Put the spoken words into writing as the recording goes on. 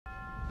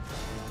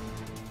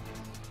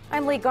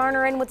I'm Lee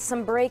Garner in with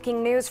some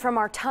breaking news from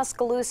our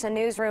Tuscaloosa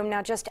newsroom.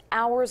 Now, just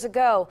hours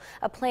ago,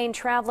 a plane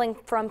traveling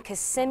from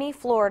Kissimmee,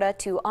 Florida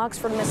to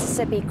Oxford,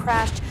 Mississippi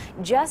crashed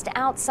just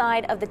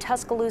outside of the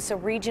Tuscaloosa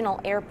Regional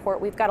Airport.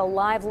 We've got a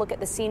live look at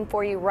the scene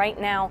for you right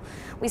now.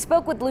 We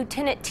spoke with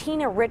Lieutenant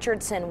Tina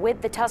Richardson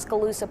with the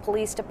Tuscaloosa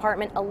Police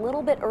Department a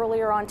little bit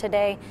earlier on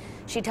today.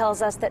 She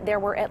tells us that there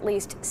were at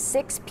least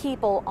 6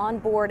 people on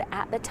board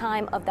at the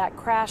time of that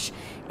crash,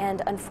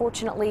 and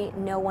unfortunately,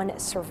 no one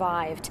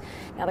survived.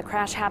 Now, the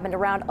crash happened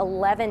around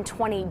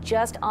 11:20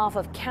 just off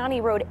of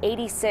County Road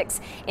 86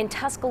 in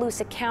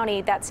Tuscaloosa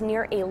County. That's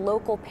near a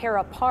local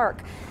para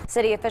park.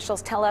 City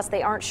officials tell us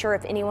they aren't sure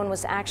if anyone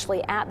was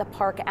actually at the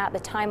park at the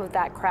time of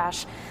that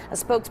crash. A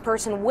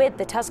spokesperson with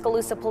the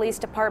Tuscaloosa Police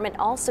Department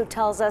also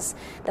tells us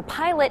the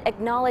pilot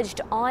acknowledged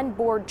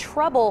onboard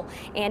trouble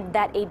and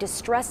that a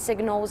distress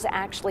signal was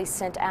actually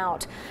sent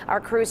out.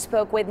 Our crew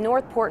spoke with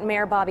Northport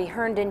Mayor Bobby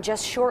Herndon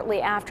just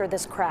shortly after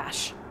this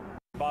crash.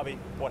 Bobby,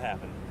 what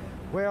happened?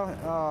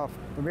 Well,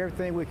 from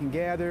everything we can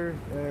gather,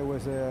 there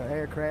was an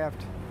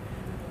aircraft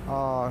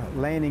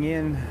landing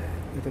in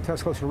at the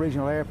Tuscaloosa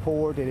Regional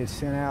Airport. It had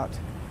sent out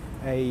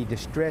a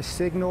distress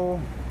signal.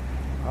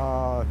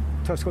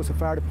 Tuscaloosa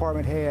Fire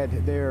Department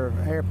had their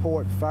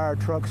airport fire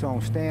trucks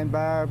on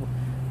standby,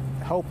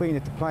 hoping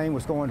that the plane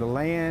was going to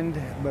land,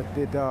 but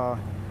it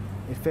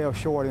fell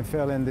short and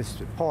fell in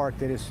this park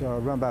that is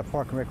run by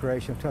Park and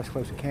Recreation of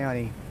Tuscaloosa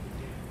County.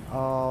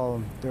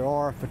 There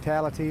are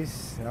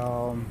fatalities.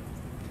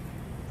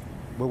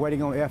 We're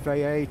waiting on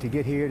FAA to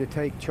get here to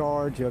take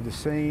charge of the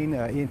scene.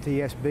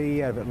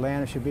 NTSB out of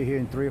Atlanta should be here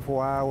in 3 or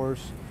 4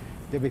 hours.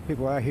 There'll be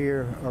people out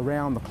here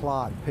around the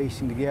clock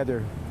piecing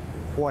together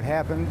what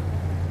happened.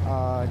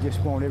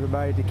 Just want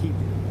everybody to keep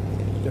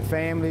the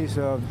families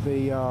of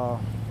the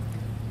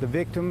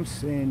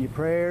victims in your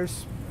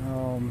prayers.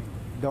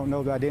 Don't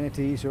know the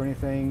identities or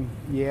anything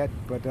yet,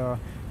 but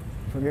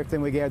from everything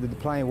we gathered, the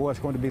plane was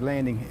going to be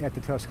landing at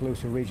the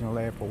Tuscaloosa Regional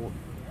Airport.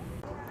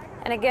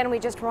 And again, we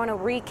just want to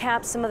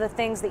recap some of the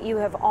things that you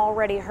have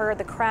already heard.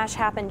 The crash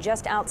happened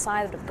just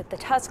outside of the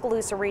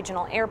Tuscaloosa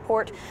Regional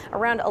Airport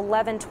around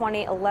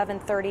 11:20,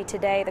 11:30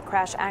 today. The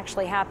crash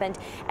actually happened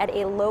at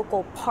a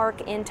local park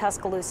in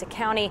Tuscaloosa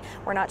County.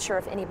 We're not sure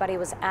if anybody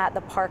was at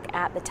the park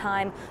at the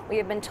time. We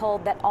have been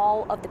told that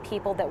all of the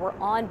people that were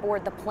on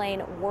board the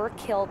plane were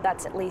killed.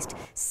 That's at least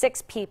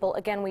 6 people.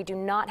 Again, we do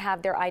not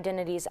have their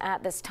identities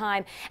at this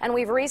time. And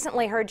we've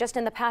recently heard just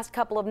in the past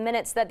couple of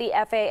minutes that the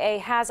FAA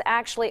has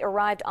actually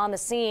arrived on the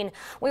scene.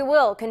 We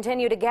will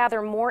continue to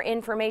gather more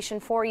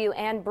information for you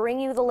and bring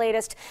you the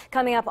latest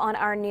coming up on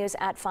our news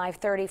at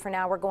 5:30. For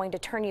now, we're going to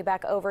turn you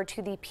back over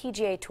to the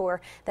PGA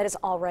Tour that is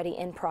already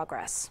in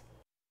progress.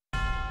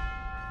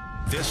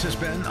 This has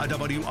been a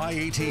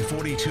WIAT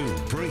 42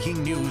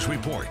 breaking news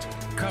report.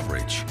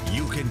 Coverage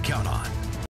you can count on.